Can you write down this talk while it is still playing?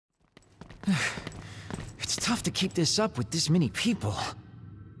It's tough to keep this up with this many people.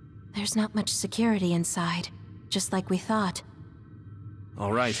 There's not much security inside, just like we thought.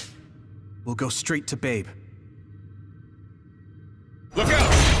 All right. We'll go straight to Babe. Look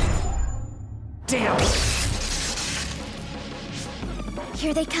out! Damn!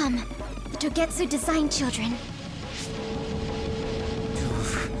 Here they come. The Togetsu design children.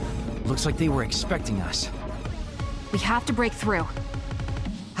 Looks like they were expecting us. We have to break through.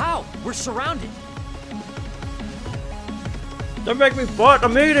 How? We're surrounded. Don't make me fight,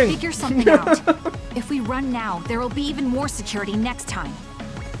 I'm eating! Figure something out. If we run now, there will be even more security next time.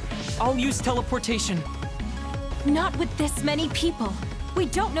 I'll use teleportation. Not with this many people. We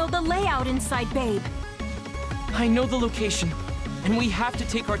don't know the layout inside Babe. I know the location, and we have to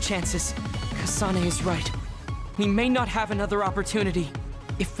take our chances. Kasane is right. We may not have another opportunity.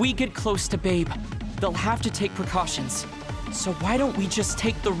 If we get close to Babe, they'll have to take precautions. So why don't we just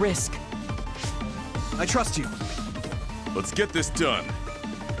take the risk? I trust you. Let's get this done.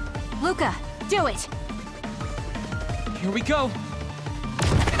 Luca, do it! Here we go.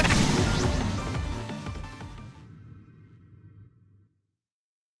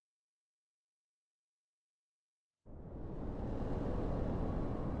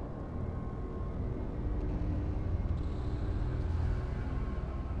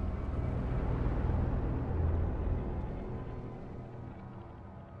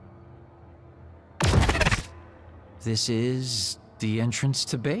 This is the entrance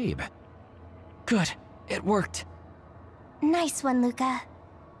to Babe. Good. It worked. Nice one, Luca.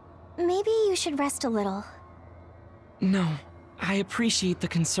 Maybe you should rest a little. No, I appreciate the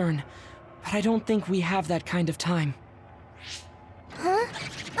concern, but I don't think we have that kind of time. Huh?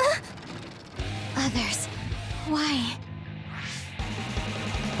 Others. Why?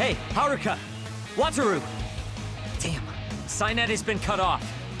 Hey, Haruka! Wataru! Damn, Cynet has been cut off.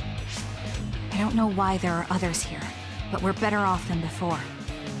 I don't know why there are others here, but we're better off than before.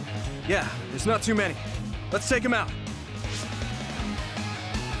 Yeah, there's not too many. Let's take them out.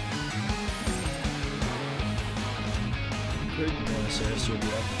 Good process you'll be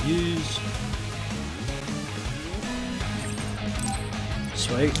able to use.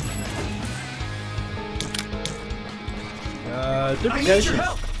 Sweet. Duplication.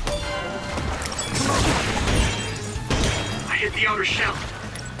 I hit the outer shell.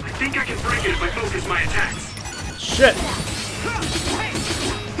 I think I can break it if I focus my attacks. Shit!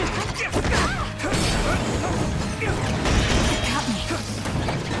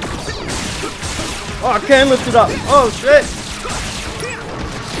 Oh, I can lift it up. Oh, shit!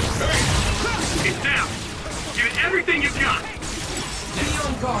 It's down. Give it everything you've got. Be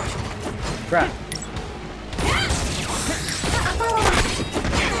on guard. Crap.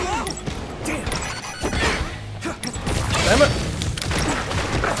 Damn it!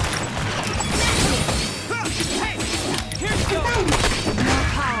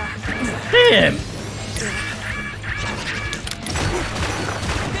 Damn!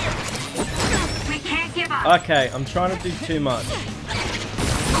 We can't give up. Okay, I'm trying to do too much.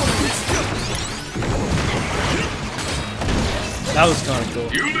 That was kind of cool.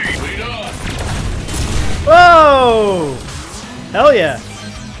 You lead on. Whoa! Hell yeah!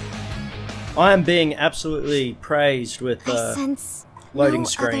 I am being absolutely praised with I sense loading no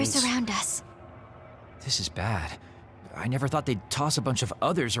screens. others around us. This is bad. I never thought they'd toss a bunch of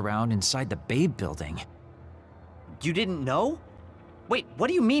others around inside the Babe building. You didn't know? Wait, what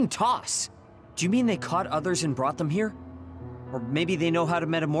do you mean toss? Do you mean they caught others and brought them here? Or maybe they know how to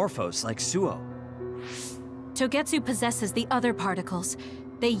metamorphose, like Suo? Togetsu possesses the other particles.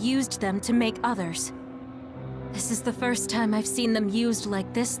 They used them to make others. This is the first time I've seen them used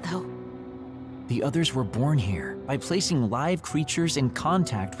like this, though. The others were born here by placing live creatures in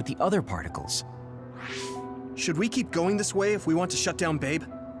contact with the other particles. Should we keep going this way if we want to shut down Babe?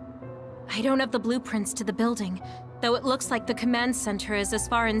 I don't have the blueprints to the building, though it looks like the command center is as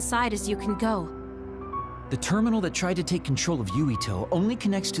far inside as you can go. The terminal that tried to take control of Yuito only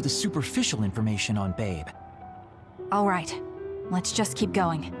connects to the superficial information on Babe. All right, let's just keep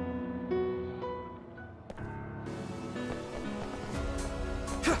going.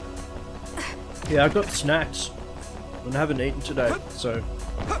 Yeah, I got snacks. And I haven't eaten today, so...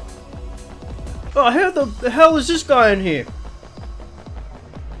 Oh, how the hell is this guy in here?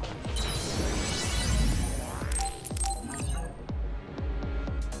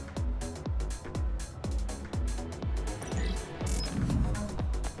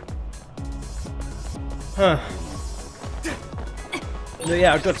 Huh. No,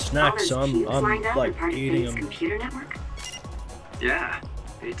 yeah, I got snacks, so I'm like eating them. Computer network? Yeah,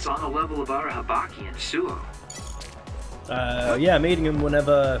 it's on the level of Arahabaki and Suo. Yeah, I'm eating them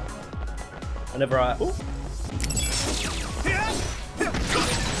whenever Whenever I... Ooh.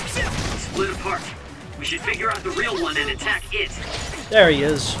 Split apart. We should figure out the real one and attack it. There he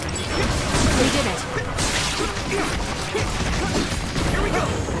is. We did it. Here we go.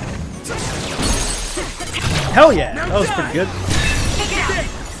 Hell yeah, that was pretty good.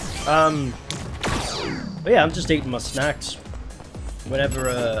 But yeah, I'm just eating my snacks whenever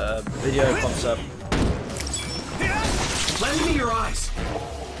a video pops up. Lend me your eyes.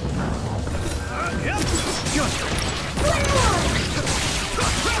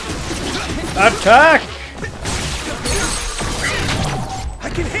 Attack! I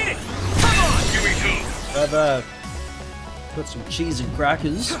can hit it. Come on, Yuito. I've got some cheese and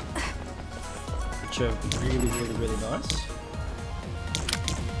crackers, which are really, really, really nice.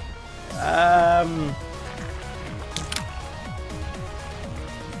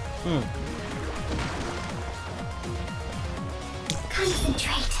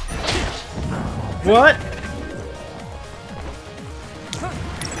 Concentrate. What?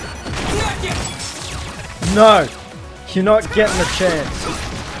 No! You're not getting a chance.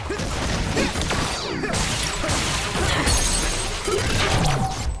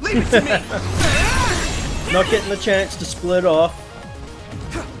 Leave it to me. Not getting a chance to split off.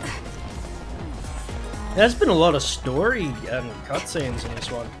 There's been a lot of story and cutscenes in this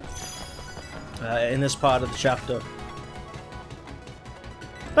one. In this part of the chapter.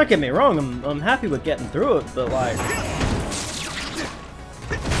 Don't get me wrong, I'm happy with getting through it, but like...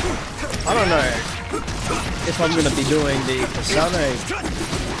 I don't know if I'm gonna be doing the Kasane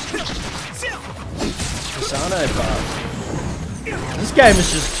part. This game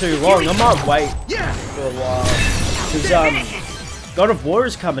is just too long, I might wait for a while. Because God of War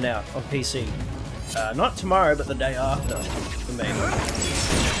is coming out on PC. Not tomorrow, but the day after, for me.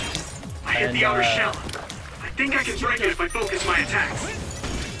 I hit the outer shell. I think I can break it if I focus my attacks.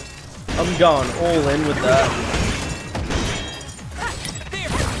 I'm going all in with that.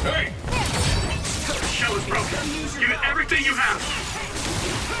 Hey! The shell is broken. Give it everything you have.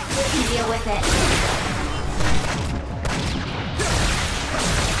 We can deal with it.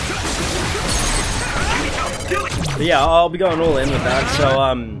 Do it! But yeah, I'll be going all in with that. So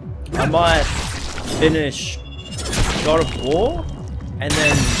I might finish God of War and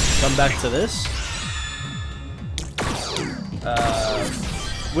then come back to this.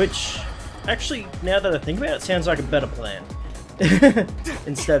 Which, actually, now that I think about it, sounds like a better plan.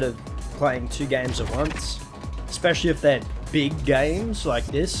 Instead of playing 2 games at once. Especially if they're big games like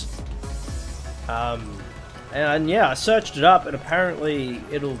this. And yeah, I searched it up and apparently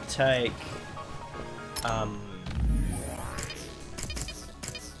it'll take...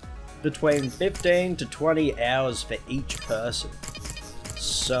 between 15 to 20 hours for each person.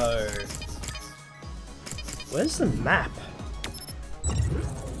 So... where's the map?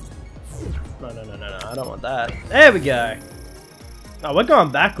 No, I don't want that. There we go! Oh, we're going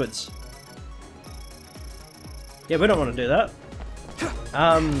backwards. Yeah, we don't want to do that.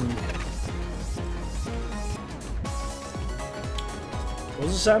 What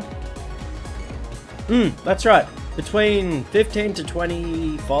was it, Sam? That's right. Between 15 to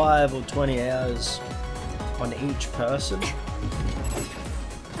 25 or 20 hours on each person.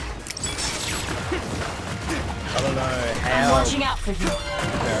 I don't know how. I'm watching out for you.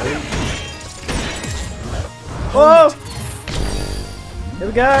 Oh! Here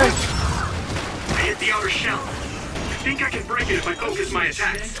we go! I hit the outer shell. I think I can break it if I focus my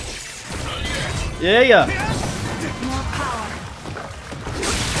attacks. Yeah. More power.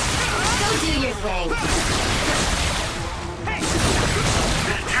 Go do your thing.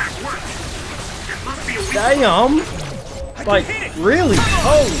 That attack worked. There must be a weak Damn! Like, really?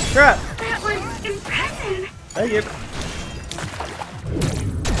 Holy crap! That was impressive. Thank you.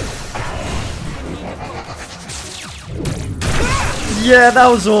 Yeah, that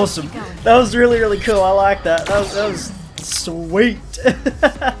was awesome. That was really, really cool. I like that. That was sweet.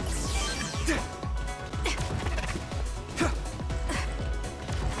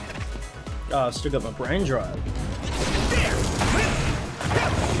 Oh, I've still got my brain drive.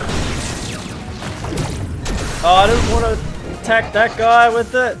 Oh, I didn't want to attack that guy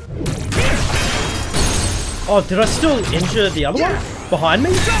with it. Oh, did I still injure the other one? Behind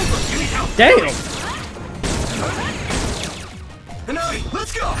me? Damn!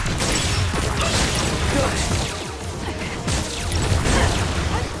 Let's go.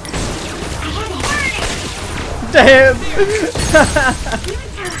 Damn!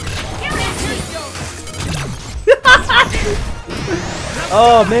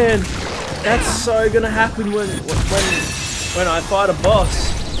 Oh man, that's so gonna happen when I fight a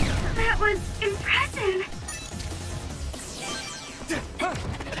boss. That was impressive.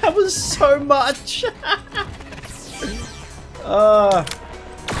 That That was so much.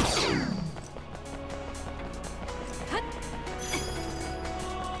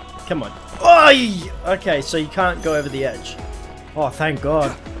 Come on. Oh, okay, so you can't go over the edge. Oh, thank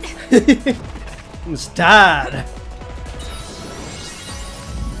God. It's dead.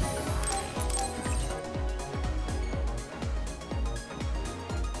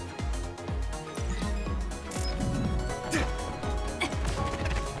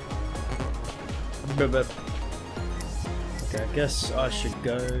 Okay, I guess I should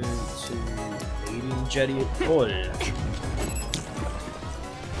go to Alien Jetty Hall.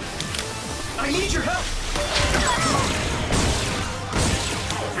 I need your help!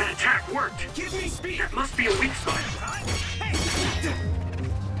 That attack worked! Give me speed! That must be a weak spot.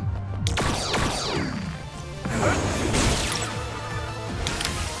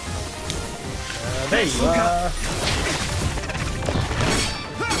 There you are.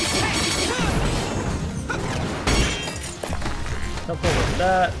 Couple with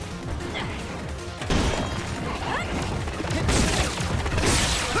that.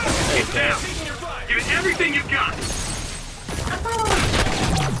 Get down! Give it everything you've got!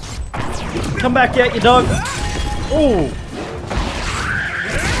 Come back yet, you dog! Ooh!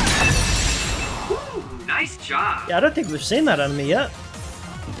 Ooh, nice job! Yeah, I don't think we've seen that enemy yet.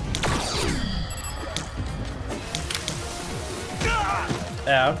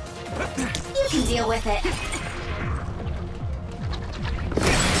 Ow. You can deal with it.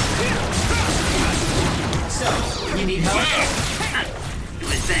 So, you need help?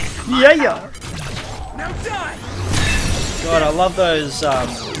 Yeah, yeah. Now die! God, I love those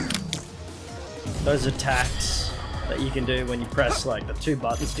attacks that you can do when you press like the two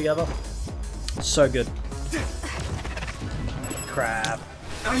buttons together. So good. Crap.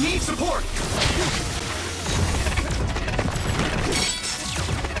 I need support!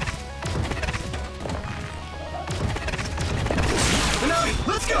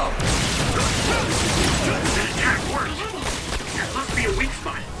 Let's go! That attack worked! That must be a weak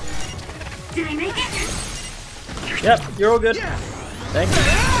spot. Did I make it? Yep, you're all good. Thank you.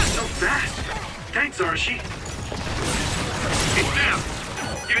 So fast! Thanks, Arashi. It's down!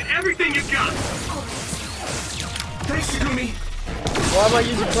 Give it everything you've got! Thanks, Takumi! Why am I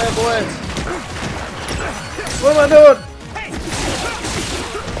using clairvoyance? What am I doing?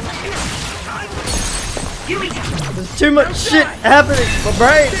 There's too much shit happening in my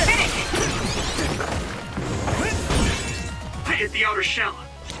brain! I hit the outer shell.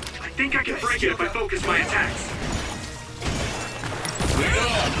 I think I can break it if I focus my attacks.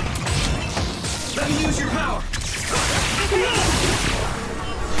 Let me use your power!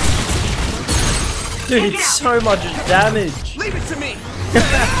 Dude, it's so much damage! Leave it to me!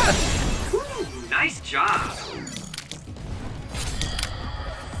 Ooh, nice job!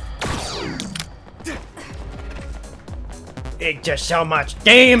 It does so much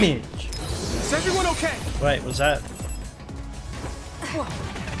damage! Is everyone okay? Wait, was that?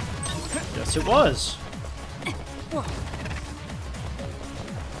 Yes, it was.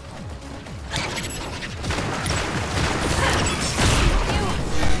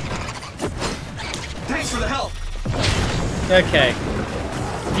 Thanks for the help! Okay.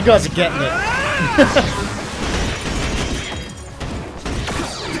 You guys are getting it.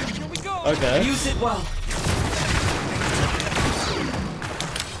 Okay. Use it well.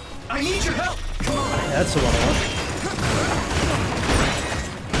 I need your help! Come on! Yeah, that's the one I want.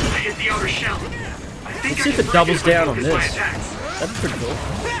 I hit the outer shell. I think Let's see if it doubles down on this. Attacks. That'd be pretty cool.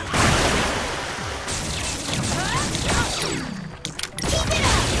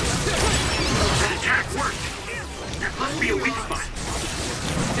 That attack worked. That must be a weak spot.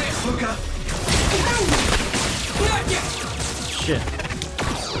 Thanks, Luca. Shit.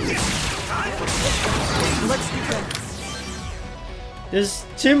 Let's do that. There's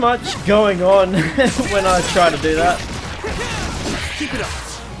too much going on when I try to do that. Keep it up.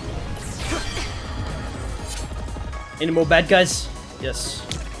 Any more bad guys? Yes.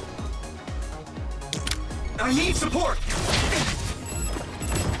 I need support.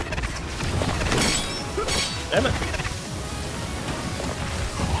 Damn it.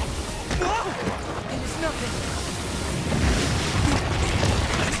 It's nothing.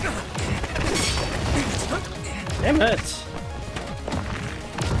 Damn it.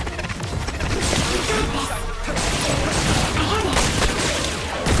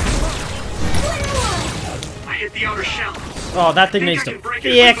 I hit the outer shell. Oh, that thing needs to.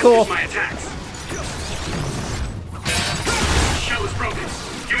 Yeah, cool. My attacks. Shell is broken.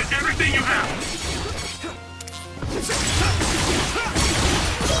 Use everything you have.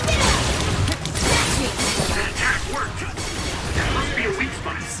 That attack worked. That must be a weak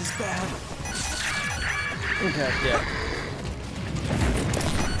spot. This is Okay, yeah.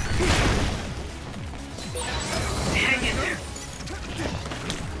 Hang in there.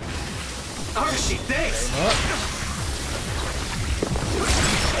 Archie, thanks.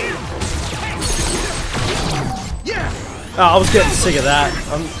 Yeah! Oh, I was getting sick of that.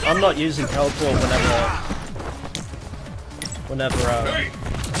 I'm not using teleport whenever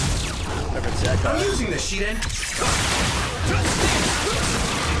it's that guy. I'm using this, Shiden.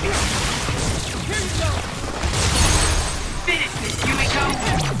 Finish this, Yuito.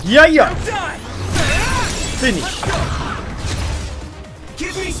 Yeah! Finish.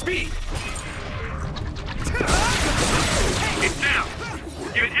 Give me speed. It's now.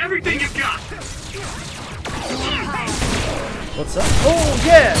 Give it everything you've got. What's up? Oh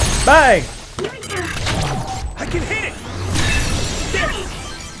yeah! Bang! I can hit it!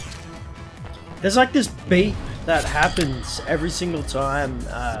 There's like this beep that happens every single time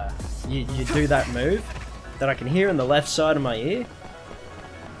you do that move that I can hear in the left side of my ear.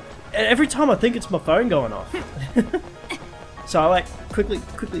 And every time I think it's my phone going off. So I like quickly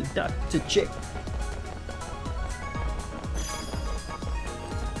duck to check.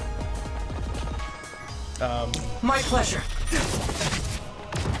 My pleasure.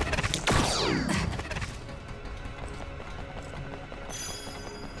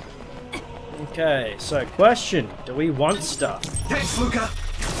 Okay, so question, do we want stuff? Thanks, Luca!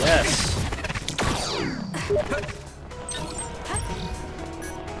 Yes.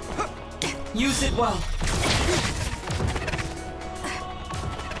 Use it well.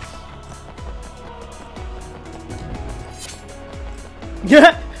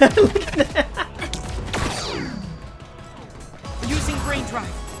 Yeah, look at that. Using brain drive.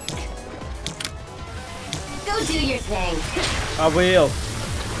 Go do your thing. I will.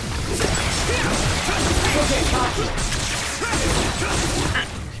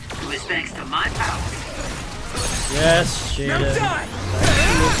 It was thanks to my power. Yes, she did.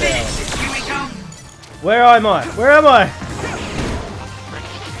 Finish this, Yuito. Where am I? Where am I?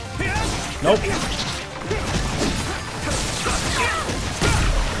 Nope.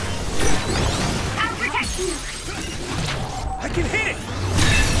 I can hit it!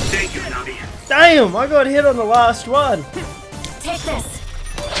 Thank you, Navi. Damn, I got hit on the last one. Take this.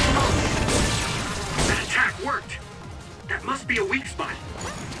 That attack worked. That must be a weak spot.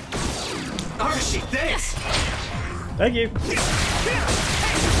 Archie, thanks! Thank you.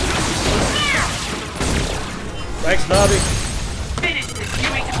 Thanks, Navi. Finish this,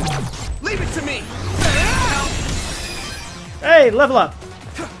 Yuito. Leave it to me! Hey, level up.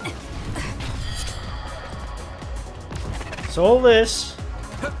 So all this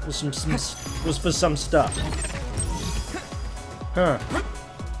was for some stuff. Huh.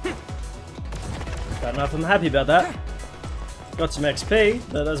 Fair enough, I'm happy about that. Got some XP,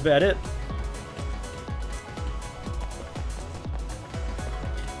 but that's about it.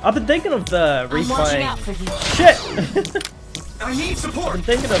 I've been thinking of replaying. Shit! I need I've support! been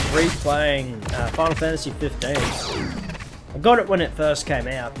thinking of replaying Final Fantasy 15. I got it when it first came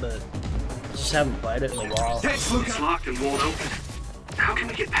out, but I just haven't played it in a while. Thanks, It's Luca! locked and won't open. How can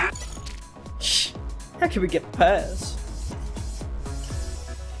we get past? Shh. How can we get past?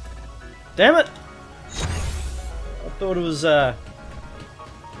 Damn it! I thought it was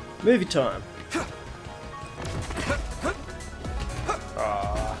movie time.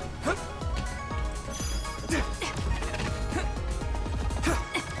 Aw.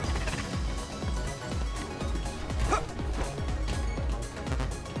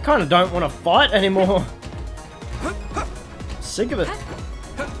 Kinda don't want to fight anymore. Sick of it.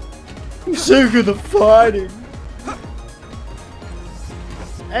 I'm sick of the fighting.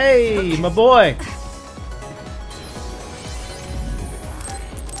 Hey, my boy.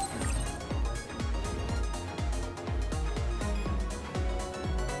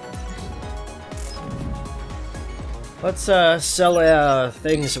 Let's sell our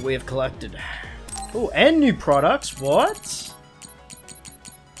things that we have collected. Oh, and new products. What?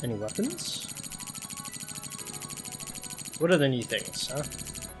 Any weapons? What are the new things, huh?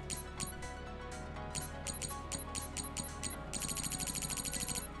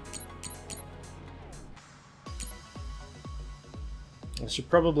 I should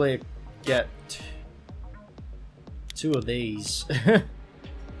probably get 2 of these. And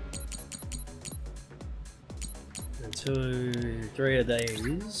 2, 3 of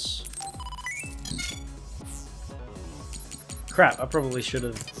these. Crap, I probably should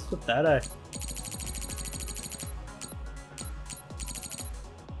have put that, eh?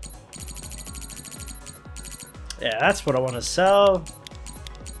 Yeah, that's what I want to sell.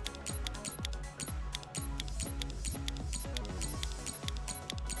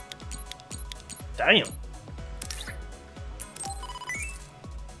 Damn.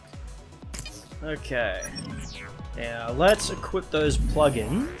 Okay. Now let's equip those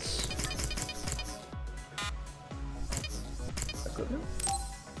plugins. Equipment?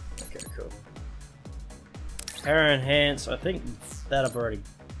 Okay, cool. Power enhance, I think that I've already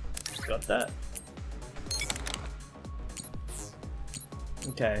got that.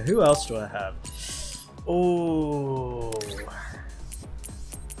 Okay, who else do I have? Oh,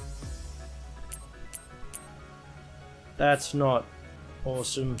 that's not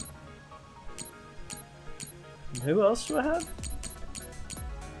awesome. And who else do I have?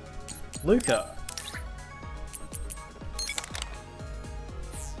 Luca.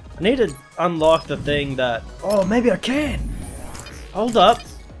 I need to unlock the thing that... Oh, maybe I can! Hold up.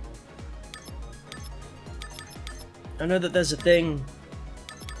 I know that there's a thing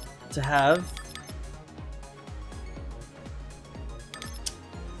to have.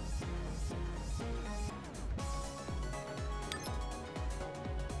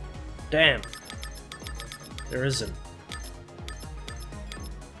 Damn. There isn't.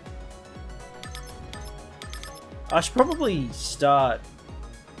 I should probably start...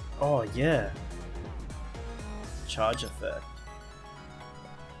 Oh yeah. Charge effect.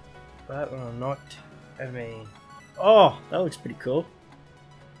 That when I'm knocked enemy. Oh, that looks pretty cool.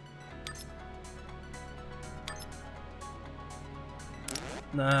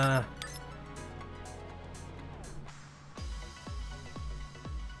 Nah.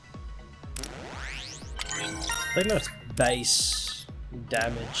 I think that's base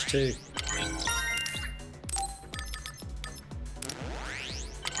damage too.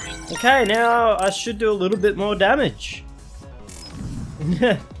 Okay, now I should do a little bit more damage.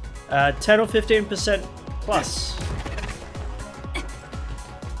 10 or 15% plus.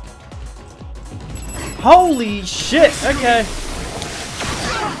 Holy shit! Okay.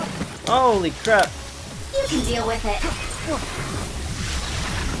 Holy crap. You can deal with it.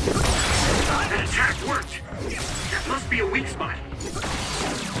 That attack worked. That must be a weak spot.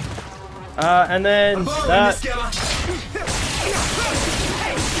 And then that.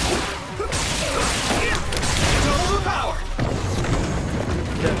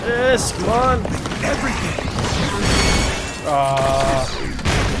 Get this, come on. Everything.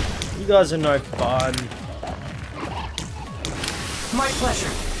 You guys are no fun. My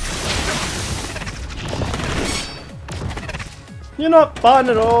pleasure. You're not fun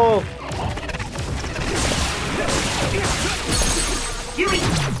at all.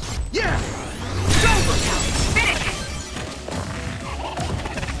 Yeah.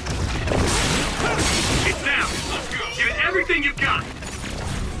 It's down. Let's go. Give it everything you've got.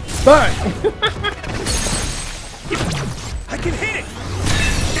 Burn. I can hit it.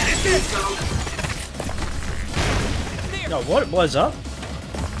 Let's go. No, what? It blows up?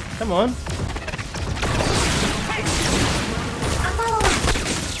 Come on.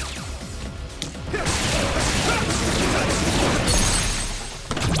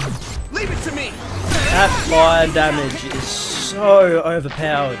 Leave it to me. That fire damage is so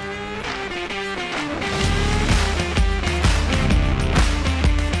overpowered.